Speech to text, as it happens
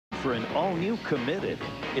for an all-new Committed.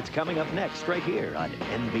 It's coming up next right here on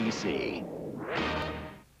NBC.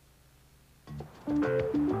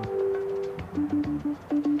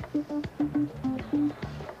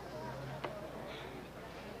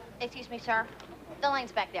 Excuse me, sir. The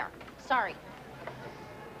line's back there. Sorry.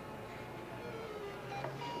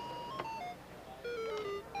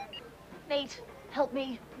 Nate, help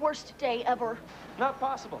me. Worst day ever. Not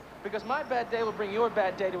possible, because my bad day will bring your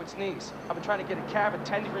bad day to its knees. I've been trying to get a cab in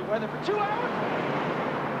 10-degree weather for 2 hours.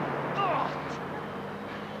 Ugh.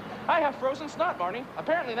 I have frozen snot, Marnie.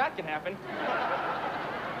 Apparently that can happen.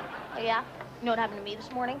 Oh, yeah? You know what happened to me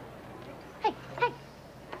this morning? Hey, hey.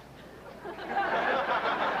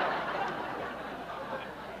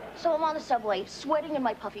 So I'm on the subway, sweating in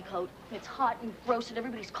my puffy coat, and it's hot and gross and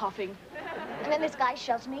everybody's coughing. And then this guy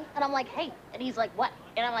shoves me, and I'm like, hey. And he's like, what?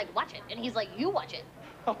 And I'm like, watch it. And he's like, you watch it.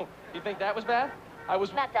 Oh, you think that was bad? I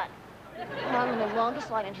was... Not done. Now I'm in the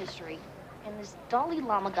longest line in history, and this Dalai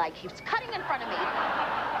Lama guy keeps cutting in front of me.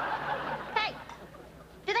 Hey,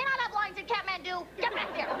 do they not have lines in Kathmandu? Get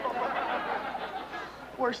back here.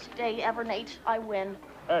 Worst day ever, Nate. I win.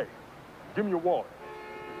 Hey, give me your wallet.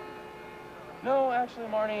 No, actually,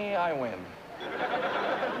 Marnie, I win.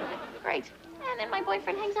 Great. And then my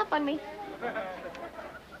boyfriend hangs up on me.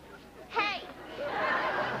 Hey!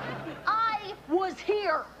 I was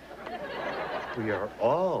here! We are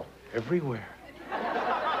all everywhere. Oh,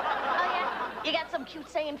 yeah? You got some cute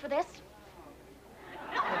saying for this?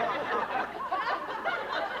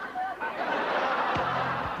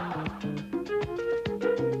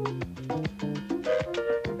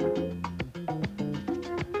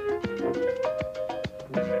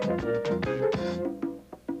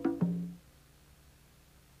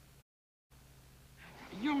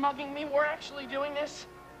 You're mugging me? We're actually doing this?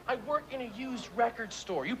 I work in a used record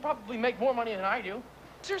store. You probably make more money than I do.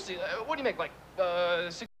 Seriously, what do you make, like,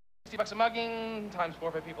 60 bucks a mugging times 4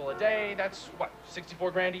 or 5 people a day? That's, what,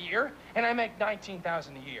 64 grand a year? And I make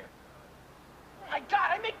 19,000 a year. My God,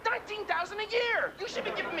 I make 19,000 a year! You should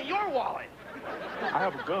be giving me your wallet. I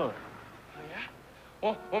have a gun. Oh,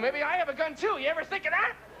 yeah? Well, maybe I have a gun, too. You ever think of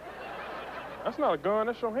that? That's not a gun,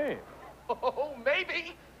 that's your hand. Oh,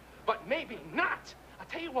 maybe, but maybe not. I'll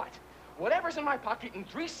tell you what, whatever's in my pocket in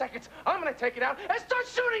 3 seconds, I'm gonna take it out and start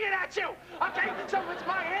shooting it at you, okay? So it's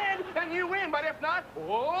my hand and you win, but if not,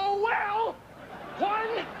 oh well.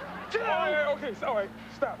 1, 2. Okay, all right,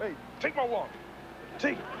 stop. Hey, take my wallet.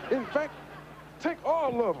 Take it. In fact, take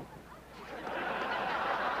all of them.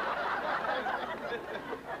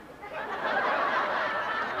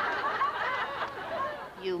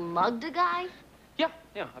 You mugged a guy? Yeah,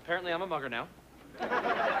 apparently I'm a mugger now.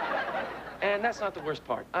 And that's not the worst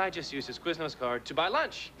part. I just used his Quiznos card to buy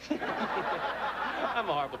lunch. I'm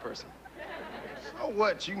a horrible person. So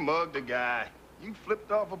what? You mugged a guy. You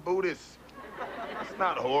flipped off a Buddhist. It's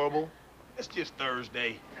not horrible. It's just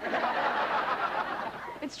Thursday.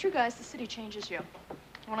 It's true, guys. The city changes you.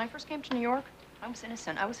 When I first came to New York, I was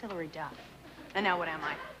innocent. I was Hillary Duff. And now what am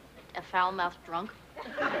I? A foul-mouthed drunk?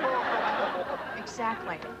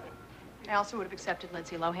 Exactly. I also would have accepted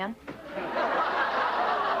Lindsay Lohan.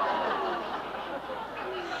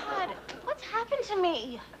 God, what's happened to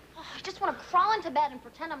me? Oh, I just want to crawl into bed and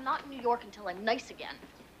pretend I'm not in New York until I'm nice again.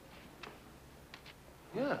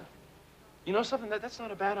 Yeah. You know something? That's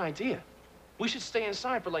not a bad idea. We should stay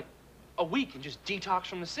inside for like a week and just detox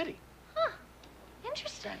from the city. Huh.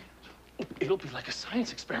 Interesting. It'll be like a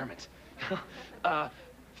science experiment.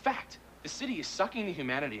 Fact, the city is sucking the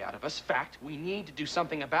humanity out of us. Fact, we need to do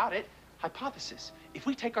something about it. Hypothesis, if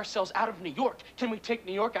we take ourselves out of New York, can we take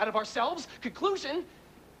New York out of ourselves? Conclusion,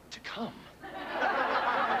 to come.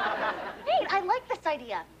 Hey, I like this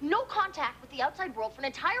idea. No contact with the outside world for an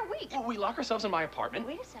entire week. Well, we lock ourselves in my apartment.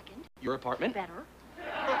 Wait a second. Your apartment. Better.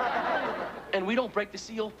 And we don't break the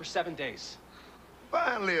seal for 7 days.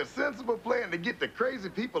 Finally, a sensible plan to get the crazy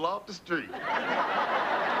people off the street.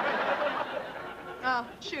 Oh,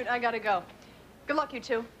 shoot, I gotta go. Good luck, you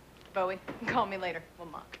two. Bowie, call me later. We'll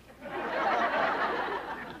mock.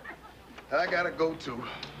 I gotta go, too.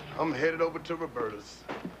 I'm headed over to Roberta's.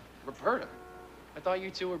 Roberta? I thought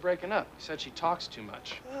you two were breaking up. You said she talks too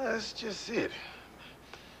much. That's just it.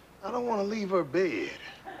 I don't want to leave her bed.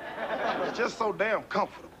 It's just so damn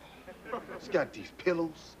comfortable. It's got these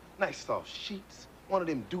pillows, nice soft sheets, one of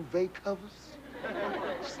them duvet covers.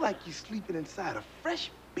 It's like you're sleeping inside a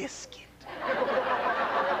fresh biscuit.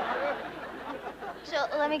 So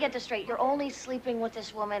let me get this straight. You're only sleeping with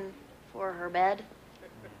this woman for her bed?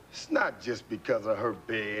 It's not just because of her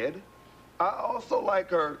bed. I also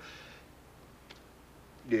like her...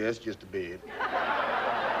 Yeah, it's just a bed.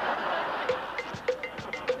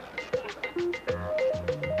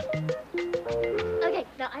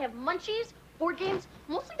 I have munchies, board games,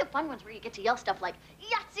 mostly the fun ones where you get to yell stuff like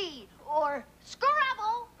Yahtzee or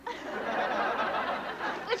Scrabble.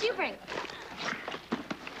 What'd you bring?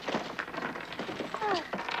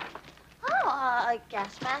 A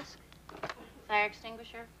gas mask, fire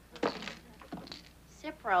extinguisher,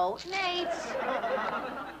 Cipro. Nate,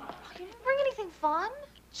 you didn't bring anything fun?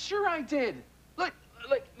 Sure I did. Look,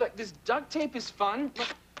 this duct tape is fun.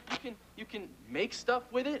 Look, you can make stuff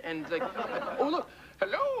with it and like, oh look,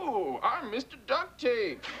 hello, I'm Mr. Duct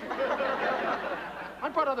Tape. I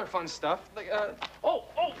brought other fun stuff, like,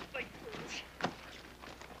 like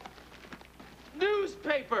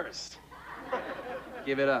newspapers.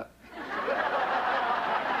 Give it up.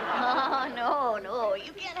 Oh, no,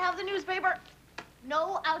 you can't have the newspaper.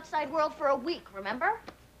 No outside world for a week, remember?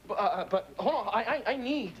 But hold on, I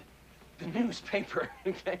need the newspaper,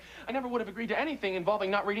 okay? I never would have agreed to anything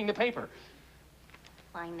involving not reading the paper.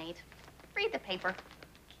 Fine, Nate. Read the paper.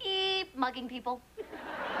 Keep mugging people.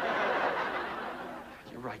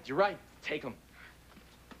 You're right. Take them.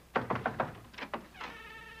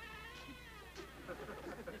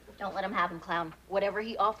 Don't let him have him, clown. Whatever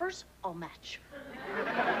he offers, I'll match.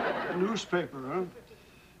 A newspaper, huh?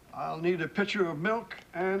 I'll need a pitcher of milk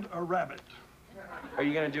and a rabbit. Are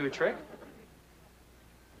you gonna do a trick?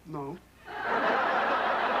 No.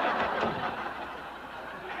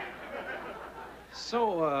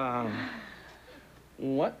 So,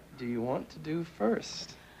 what do you want to do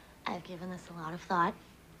first? I've given this a lot of thought.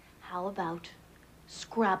 How about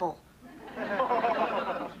Scrabble?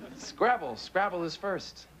 Scrabble is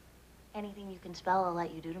first. Anything you can spell, I'll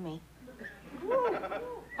let you do to me.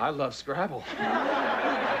 I love Scrabble.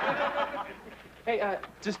 Hey,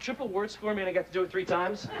 does triple word score mean I get to do it 3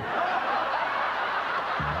 times?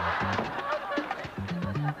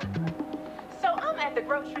 So I'm at the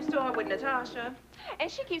grocery store with Natasha,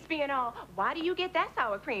 and she keeps being all, why do you get that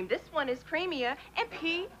sour cream? This one is creamier. And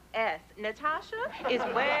P.S. Natasha is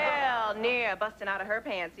well near busting out of her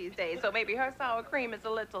pants these days, so maybe her sour cream is a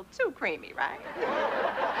little too creamy, right?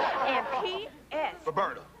 And P.S.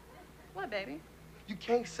 Roberta, What, baby? you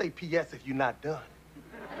can't say P.S. if you're not done.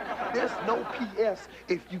 There's no P.S.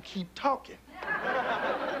 if you keep talking.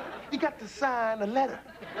 You got to sign a letter.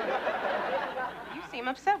 You seem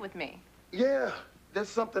upset with me. Yeah, there's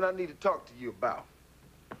something I need to talk to you about.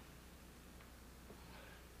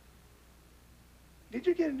 Did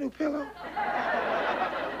you get a new pillow?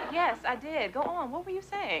 Yes, I did. Go on. What were you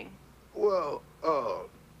saying? Well,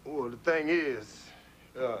 the thing is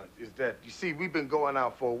that, you see, we've been going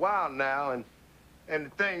out for a while now, and the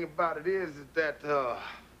thing about it is that,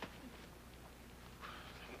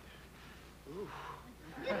 ooh,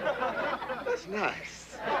 that's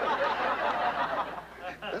nice.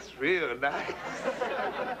 That's real nice.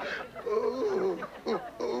 Ooh,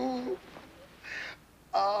 ooh.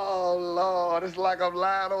 Oh, Lord, it's like I'm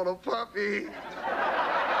lying on a puppy.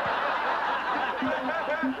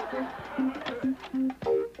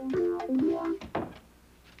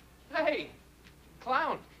 Hey,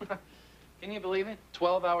 clown. Can you believe it?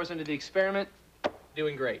 12 hours into the experiment,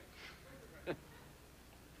 doing great.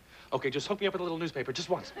 Okay, just hook me up with a little newspaper, just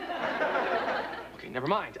once. Okay, never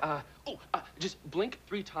mind. Just blink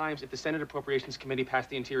 3 times if the Senate Appropriations Committee passed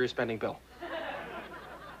the Interior Spending Bill.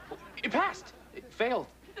 It passed. It failed.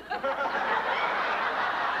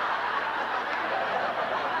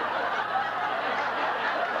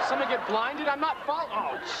 Someone get blinded? I'm not following.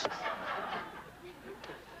 Oh,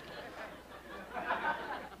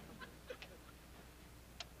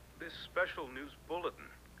 This special news bulletin.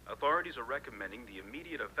 Authorities are recommending the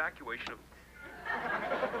immediate evacuation of...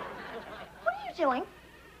 What are you doing?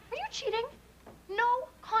 Are you cheating? No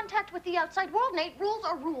contact with the outside world, Nate. Rules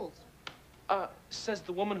are rules. Says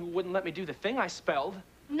the woman who wouldn't let me do the thing I spelled.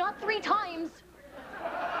 Not 3 times.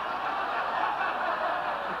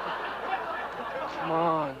 Come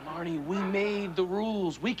on, Marnie, we made the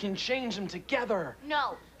rules. We can change them together.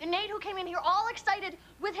 No. The Nate who came in here all excited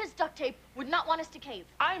with his duct tape would not want us to cave.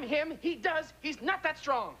 I'm him. He does. He's not that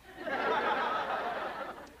strong. You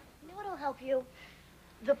know what'll help you?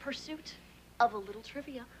 The pursuit of a little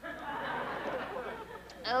trivia.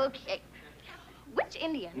 Okay. Which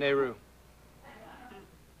Indian? Nehru.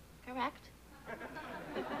 Correct.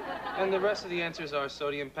 And the rest of the answers are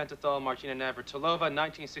sodium pentothal, Martina Navratilova,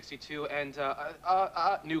 1962, and,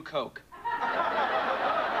 New Coke.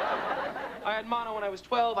 I had mono when I was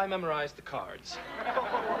 12. I memorized the cards.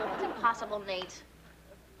 It's impossible, Nate.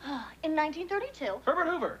 In 1932. Herbert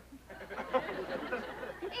Hoover.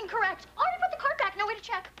 Incorrect. Already put the card back. No way to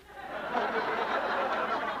check.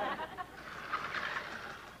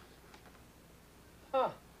 Huh.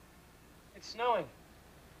 It's snowing.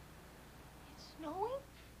 It's snowing?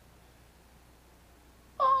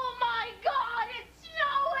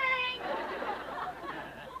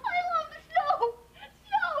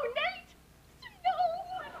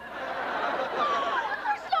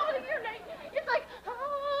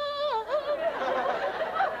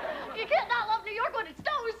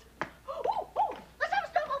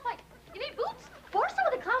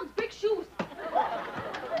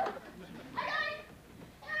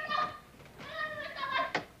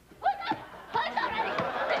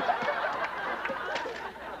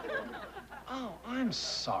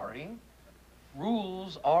 sorry.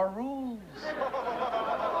 Rules are rules.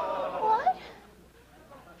 What?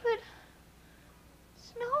 But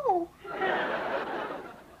snow.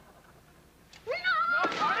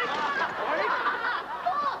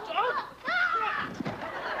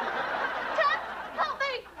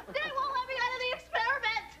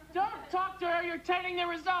 Don't talk to her, you're tainting the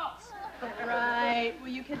results. Right.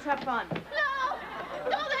 Well, you kids have fun. No!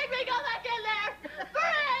 Don't make me go back in there!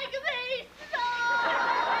 Bring me snow!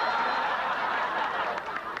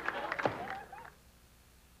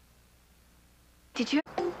 Did you?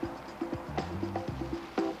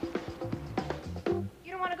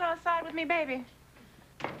 You don't want to go outside with me, baby?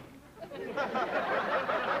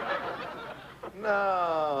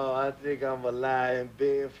 No, I think I'm gonna lie in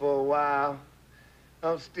bed for a while.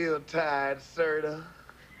 I'm still tired, Serta.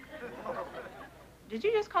 Did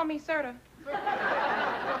you just call me Serta?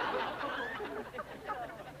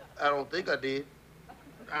 I don't think I did.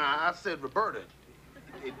 I said Roberta.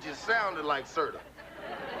 It just sounded like Serta.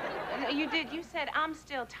 No, you did. You said, I'm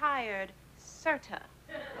still tired, Serta.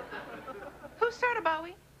 Who's Serta,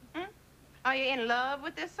 Bowie? Hmm? Are you in love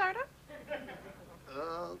with this Serta?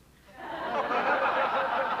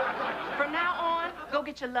 From now on, go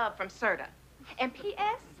get your love from Serta. And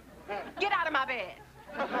P.S., get out of my bed.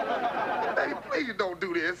 Hey, please don't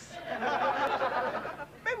do this.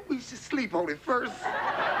 Maybe we should sleep on it first.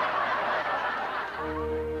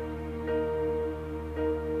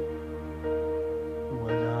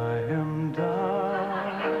 When I am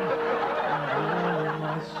down and oh,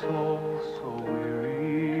 my soul so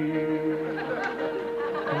weary,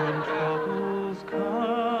 when troubles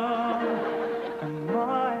come and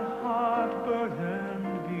my heart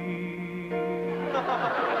burdened be,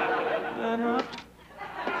 then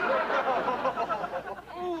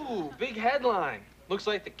Ooh, big headline. Looks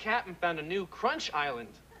like the captain found a new crunch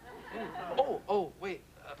island. Oh, wait,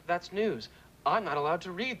 that's news. I'm not allowed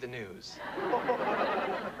to read the news.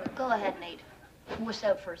 Go ahead, Nate. Wuss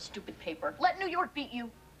out for a stupid paper. Let New York beat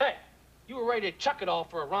you. Hey, you were ready to chuck it all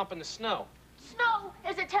for a romp in the snow. Snow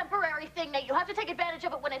is a temporary thing, Nate. You have to take advantage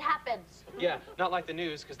of it when it happens. Yeah, not like the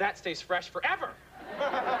news, because that stays fresh forever.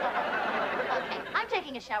 Okay, I'm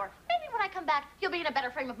taking a shower. Maybe when I come back, you'll be in a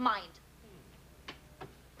better frame of mind.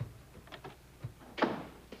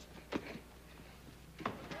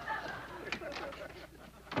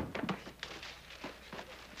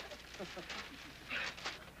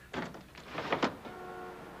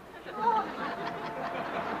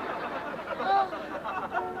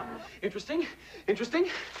 Interesting,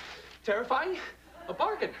 terrifying, a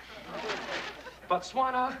bargain.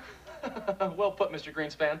 Botswana. Well put, Mr.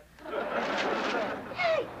 Greenspan.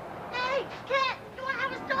 Hey, cat, you want to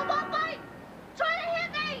have a snowball fight? Try to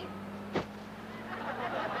hit me!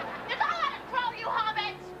 You don't let it grow, you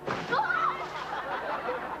hobbits!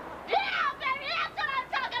 Yeah, baby, that's what I'm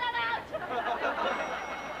talking about!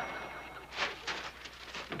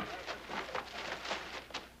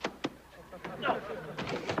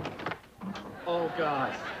 Oh,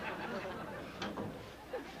 God.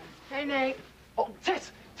 Hey, Nate. Oh,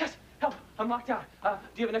 Tess, help, I'm locked out. Do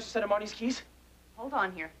you have an extra set of Marty's keys? Hold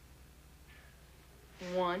on here.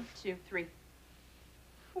 1, 2, 3,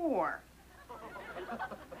 4.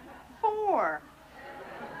 4.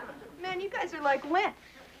 Man, you guys are like lint.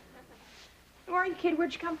 Who are you, kid?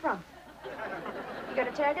 Where'd you come from? You got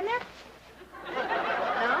a tag in there?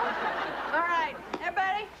 No? All right,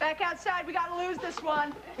 everybody, back outside. We gotta lose this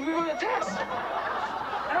one. Tess!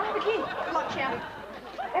 I don't have the key. Good luck, champ.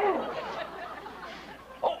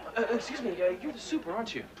 Excuse me, you're the super,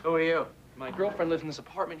 aren't you? Who are you? My girlfriend lives in this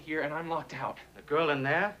apartment here, and I'm locked out. The girl in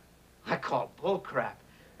there? I call bullcrap.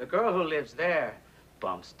 The girl who lives there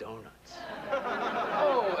bumps donuts.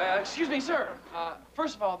 Oh, excuse me, sir.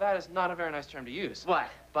 First of all, that is not a very nice term to use. What?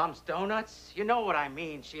 Bumps donuts? You know what I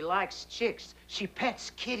mean. She likes chicks. She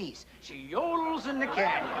pets kitties. She yodels in the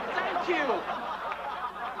canyon. Thank you!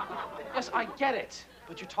 Yes, I get it.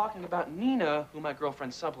 But you're talking about Nina, who my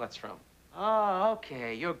girlfriend sublets from. Oh,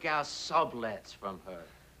 okay. Your gal sublets from her.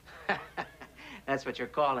 That's what you're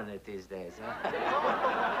calling it these days,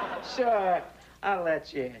 huh? Sure. I'll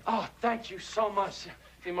let you in. Oh, thank you so much.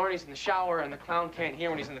 See, Marty's in the shower, and the clown can't hear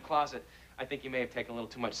when he's in the closet. I think you may have taken a little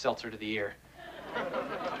too much seltzer to the ear.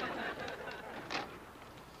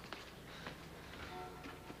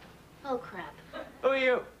 Oh, crap. Who are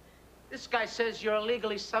you? This guy says you're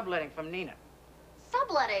illegally subletting from Nina.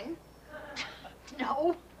 Subletting?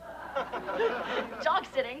 No. Dog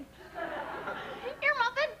sitting. Here,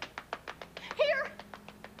 Muffin. Here.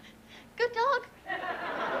 Good dog.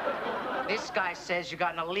 This guy says you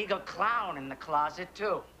got an illegal clown in the closet,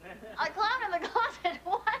 too. A clown in the closet?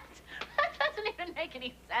 What? doesn't even make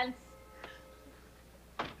any sense.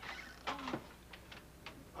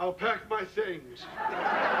 I'll pack my things.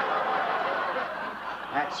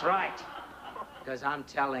 That's right. Because I'm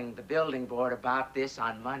telling the building board about this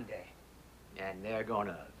on Monday. And they're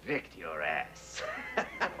gonna evict your ass.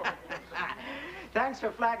 Thanks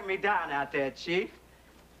for flagging me down out there, Chief.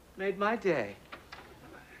 Made my day.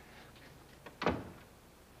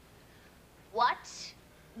 What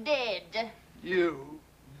did? You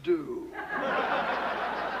do.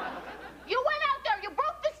 You went out there, you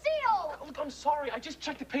broke the seal! Look, I'm sorry. I just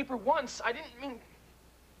checked the paper once. I didn't mean...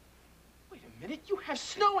 Wait a minute. You have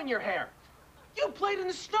snow in your hair. You played in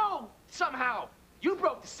the snow somehow. You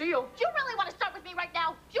broke the seal. Do you really want to start with me right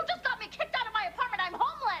now? You just got me kicked out of my apartment. I'm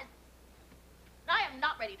homeless. I am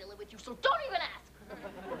not ready to live with you, so don't even ask.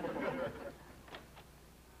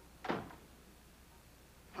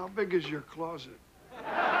 How big is your closet?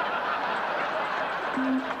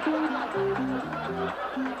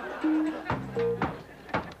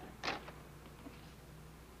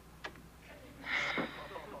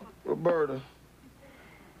 Roberta,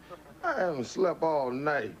 I haven't slept all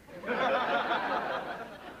night.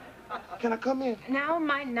 Can I come in? Now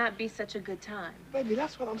might not be such a good time. Baby,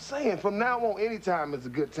 that's what I'm saying. From now on, any time is a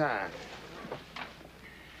good time.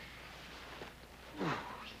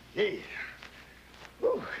 Yeah.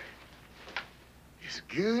 Ooh. It's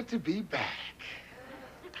good to be back.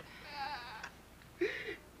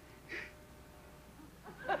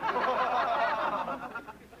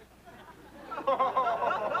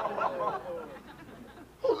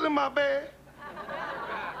 Who's in my bed?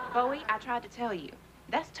 Bowie, I tried to tell you.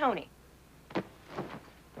 That's Tony.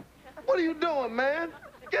 What are you doing, man?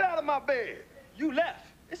 Get out of my bed. You left.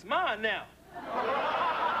 It's mine now.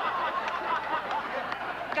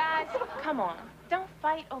 Guys, come on. Don't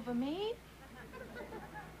fight over me.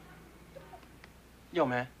 Yo,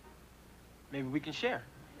 man. Maybe we can share.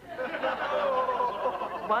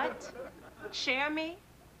 What? Share me?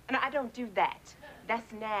 No, I don't do that.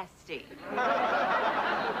 That's nasty.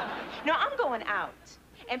 No, I'm going out.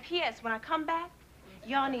 And P.S., when I come back,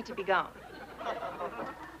 y'all need to be gone.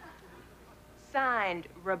 Signed,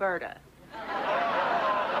 Roberta.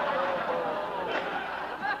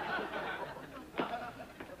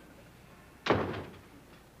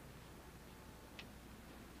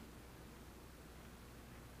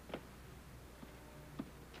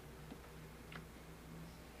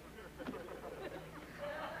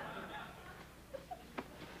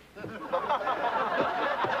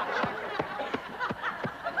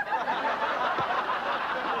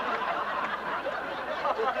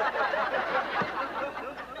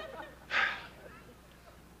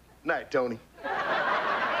 Night, Tony.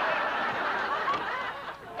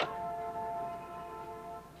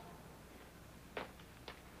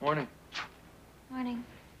 Morning. Morning.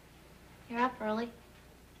 You're up early.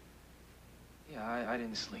 Yeah, I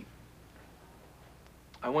didn't sleep.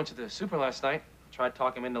 I went to the super last night. Tried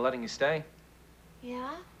talking him into letting you stay.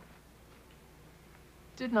 Yeah?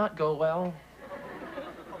 Did not go well.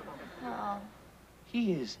 Oh.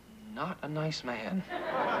 He is not a nice man.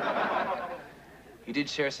 He did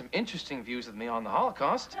share some interesting views with me on the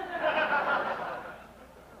Holocaust.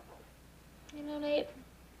 You know, Nate,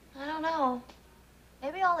 I don't know.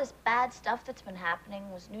 Maybe all this bad stuff that's been happening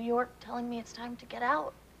was New York telling me it's time to get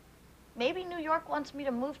out. Maybe New York wants me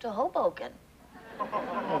to move to Hoboken.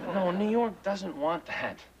 No, New York doesn't want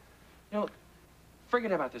that. You know,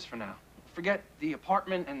 forget about this for now. Forget the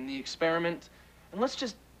apartment and the experiment, and let's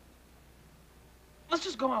just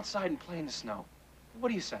go outside and play in the snow. What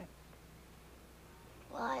do you say?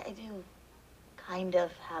 Well, I do kind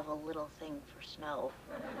of have a little thing for snow.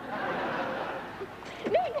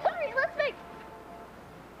 Nate, hurry, let's make...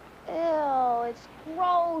 Ew, it's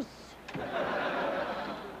gross.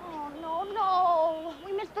 Oh, no.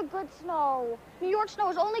 We missed the good snow. New York snow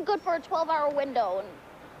is only good for a 12-hour window, and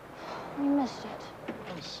we missed it.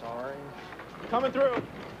 I'm sorry. Coming through.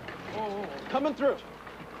 Oh, coming through.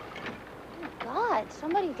 Oh, God,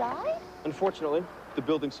 somebody died? Unfortunately, the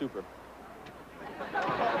building super.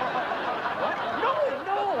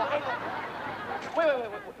 Wait.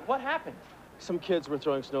 What happened? Some kids were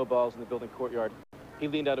throwing snowballs in the building courtyard. He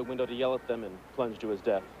leaned out a window to yell at them and plunged to his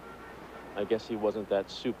death. I guess he wasn't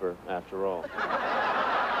that super after all.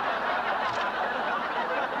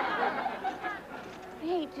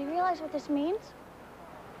 Hey, do you realize what this means?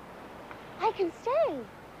 I can stay.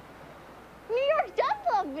 New York does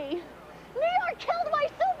love me. New York killed my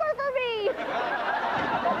super for me.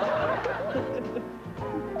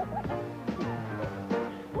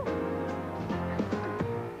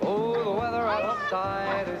 Oh, the weather.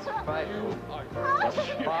 sight is frightful. The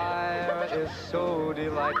fire is so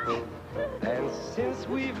delightful. And since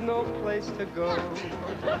we've no place to go,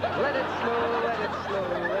 let it snow, let it snow,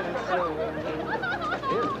 let it snow.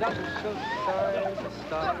 It doesn't show signs of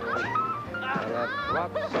stopping. And I've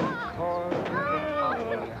dropped some corn in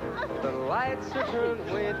the pot. The lights are turned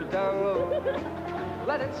way down low.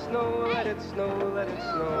 Let it snow, let it snow, let it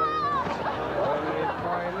snow. When we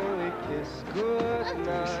finally kiss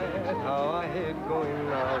goodnight, how I hate going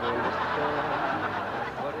out in the storm.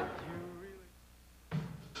 But if you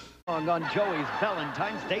really... On Joey's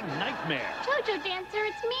Valentine's Day Nightmare. Jojo Dancer,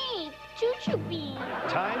 it's me, Choo-Choo Bean.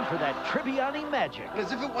 Time for that Tribbiani magic.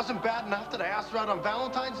 As if it wasn't bad enough that I asked her out on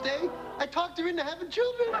Valentine's Day, I talked her into having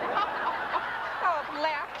children. Oh, if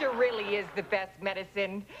laughter really is the best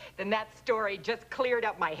medicine, then that story just cleared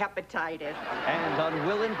up my hepatitis. And on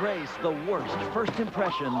Will and Grace, the worst first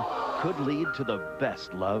impression could lead to the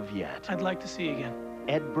best love yet. I'd like to see you again.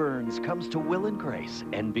 Ed Burns comes to Will and Grace,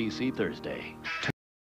 NBC Thursday.